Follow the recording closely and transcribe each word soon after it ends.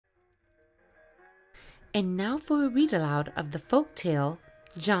And now for a read aloud of the folk tale,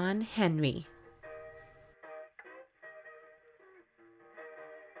 John Henry.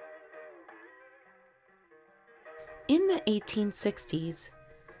 In the 1860s,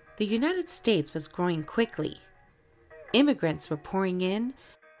 the United States was growing quickly. Immigrants were pouring in,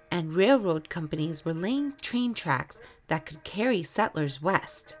 and railroad companies were laying train tracks that could carry settlers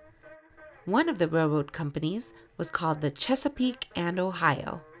west. One of the railroad companies was called the Chesapeake and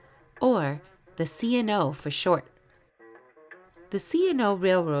Ohio, or the C&O for short. The C&O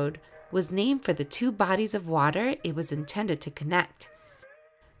Railroad was named for the two bodies of water it was intended to connect: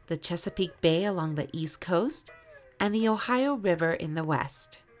 the Chesapeake Bay along the east coast and the Ohio River in the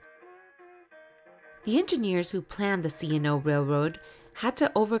west. The engineers who planned the C&O Railroad had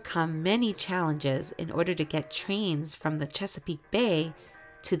to overcome many challenges in order to get trains from the Chesapeake Bay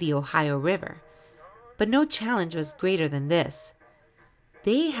to the Ohio River, but no challenge was greater than this.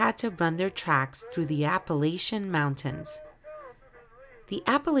 They had to run their tracks through the Appalachian Mountains. The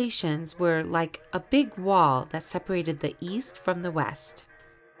Appalachians were like a big wall that separated the east from the west.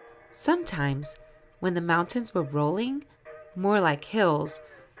 Sometimes, when the mountains were rolling, more like hills,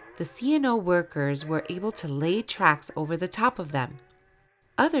 the C&O workers were able to lay tracks over the top of them.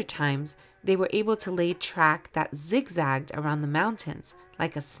 Other times, they were able to lay track that zigzagged around the mountains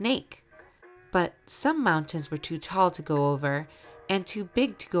like a snake. But some mountains were too tall to go over and too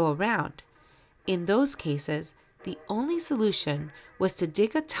big to go around. In those cases, the only solution was to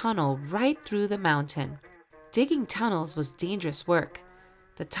dig a tunnel right through the mountain. Digging tunnels was dangerous work.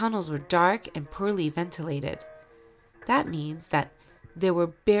 The tunnels were dark and poorly ventilated. That means that there were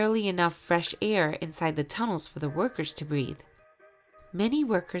barely enough fresh air inside the tunnels for the workers to breathe. Many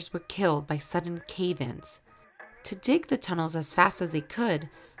workers were killed by sudden cave-ins. To dig the tunnels as fast as they could,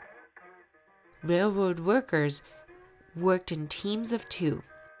 railroad workers worked in teams of two.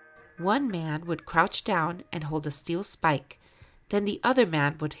 One man would crouch down and hold a steel spike. Then the other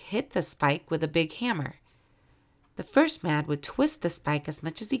man would hit the spike with a big hammer. The first man would twist the spike as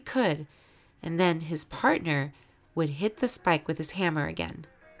much as he could, and then his partner would hit the spike with his hammer again.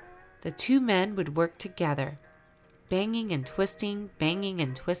 The two men would work together, banging and twisting,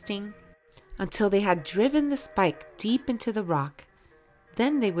 until they had driven the spike deep into the rock.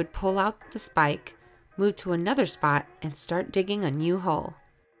 Then they would pull out the spike, move to another spot, and start digging a new hole.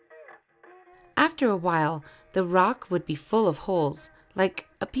 After a while, the rock would be full of holes, like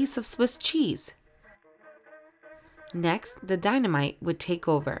a piece of Swiss cheese. Next, the dynamite would take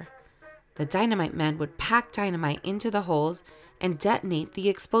over. The dynamite men would pack dynamite into the holes and detonate the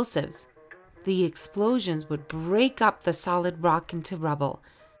explosives. The explosions would break up the solid rock into rubble.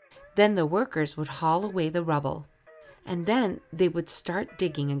 Then the workers would haul away the rubble. And then they would start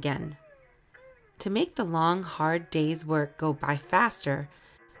digging again. To make the long, hard day's work go by faster,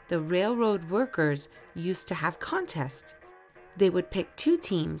 the railroad workers used to have contests. They would pick two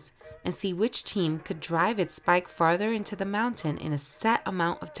teams and see which team could drive its spike farther into the mountain in a set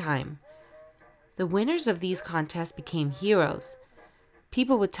amount of time. The winners of these contests became heroes.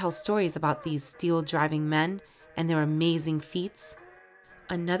 People would tell stories about these steel-driving men and their amazing feats.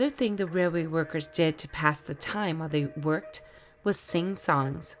 Another thing the railway workers did to pass the time while they worked was sing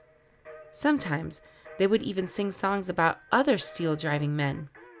songs. Sometimes they would even sing songs about other steel-driving men.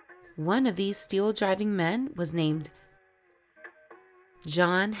 One of these steel-driving men was named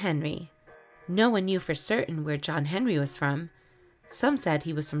John Henry. No one knew for certain where John Henry was from. Some said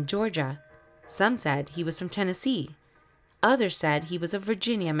he was from Georgia. Some said he was from Tennessee. Others said he was a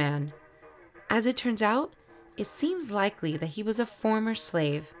Virginia man. As it turns out, it seems likely that he was a former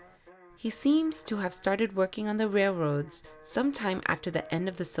slave. He seems to have started working on the railroads sometime after the end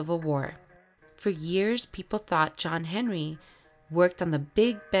of the Civil War. For years, people thought John Henry worked on the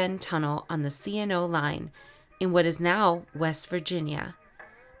Big Bend Tunnel on the C&O line in what is now West Virginia.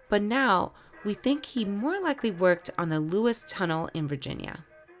 But now, we think he more likely worked on the Lewis Tunnel in Virginia.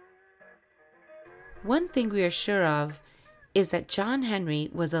 One thing we are sure of is that John Henry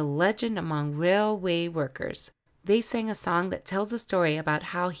was a legend among railway workers. They sang a song that tells a story about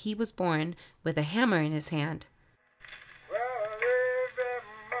how he was born with a hammer in his hand. Well, every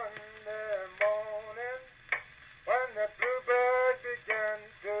Monday morning, when the bluebird began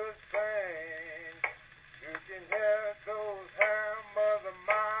to sing, you can hear those hammers a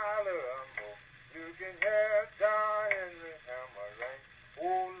mile or more. You can hear John Henry hammer ring.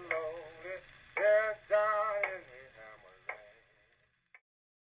 Oh, Lord, there's John Henry hammer ring.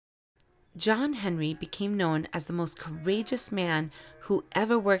 John Henry became known as the most courageous man who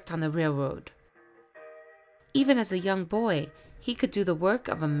ever worked on the railroad. Even as a young boy, he could do the work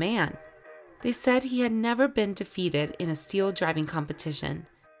of a man. They said he had never been defeated in a steel driving competition.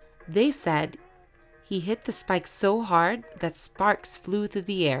 They said He hit the spike so hard that sparks flew through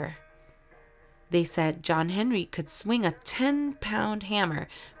the air. They said John Henry could swing a 10-pound hammer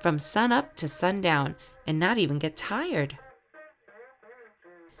from sun up to sundown and not even get tired.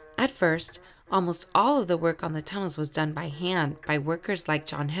 At first, almost all of the work on the tunnels was done by hand by workers like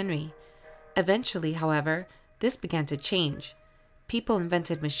John Henry. Eventually, however, this began to change. People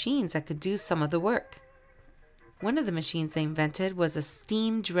invented machines that could do some of the work. One of the machines they invented was a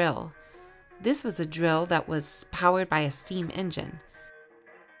steam drill. This was a drill that was powered by a steam engine.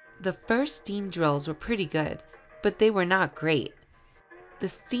 The first steam drills were pretty good, but they were not great. The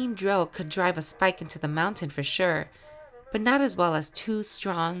steam drill could drive a spike into the mountain for sure, but not as well as two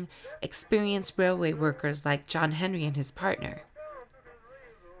strong, experienced railway workers like John Henry and his partner.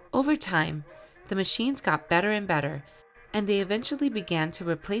 Over time, the machines got better and better, and they eventually began to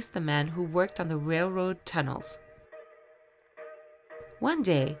replace the men who worked on the railroad tunnels. One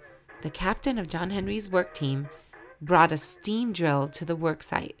day, the captain of John Henry's work team brought a steam drill to the work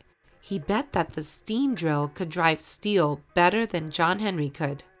site. He bet that the steam drill could drive steel better than John Henry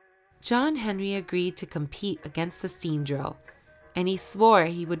could. John Henry agreed to compete against the steam drill, and he swore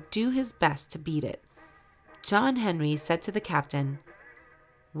he would do his best to beat it. John Henry said to the captain,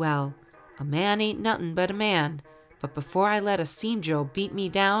 "Well, a man ain't nothing but a man, but before I let a steam drill beat me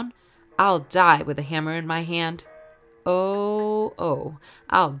down, I'll die with a hammer in my hand. Oh,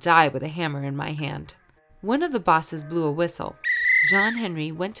 I'll die with a hammer in my hand." One of the bosses blew a whistle. John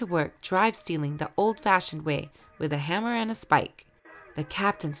Henry went to work drive steeling the old-fashioned way with a hammer and a spike. The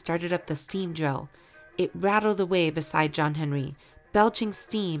captain started up the steam drill. It rattled away beside John Henry, belching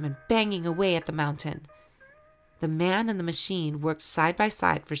steam and banging away at the mountain. The man and the machine worked side by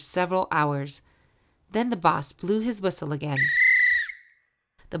side for several hours. Then the boss blew his whistle again.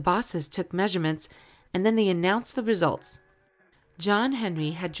 The bosses took measurements, and then they announced the results. John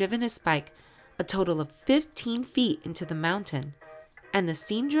Henry had driven his spike a total of 15 feet into the mountain, and the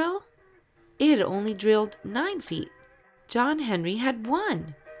steam drill? It had only drilled 9 feet. John Henry had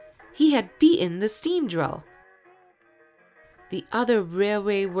won. He had beaten the steam drill. The other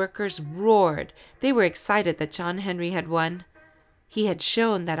railway workers roared. They were excited that John Henry had won. He had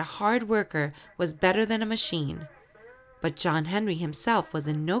shown that a hard worker was better than a machine. But John Henry himself was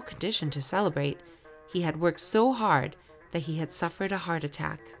in no condition to celebrate. He had worked so hard that he had suffered a heart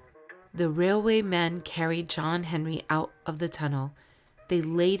attack. The railway men carried John Henry out of the tunnel. They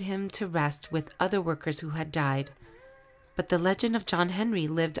laid him to rest with other workers who had died. But the legend of John Henry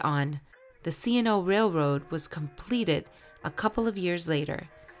lived on. The C&O Railroad was completed a couple of years later,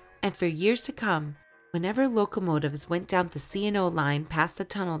 and for years to come, whenever locomotives went down the C&O line past the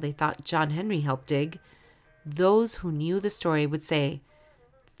tunnel they thought John Henry helped dig, those who knew the story would say,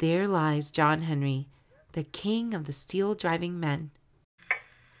 "There lies John Henry, the king of the steel-driving men."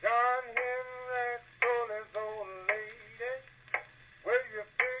 John Henry told his old lady, "Will you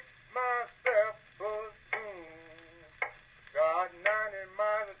fix myself a tune? Got 90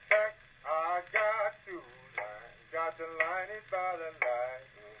 miles of track, I got to line it by the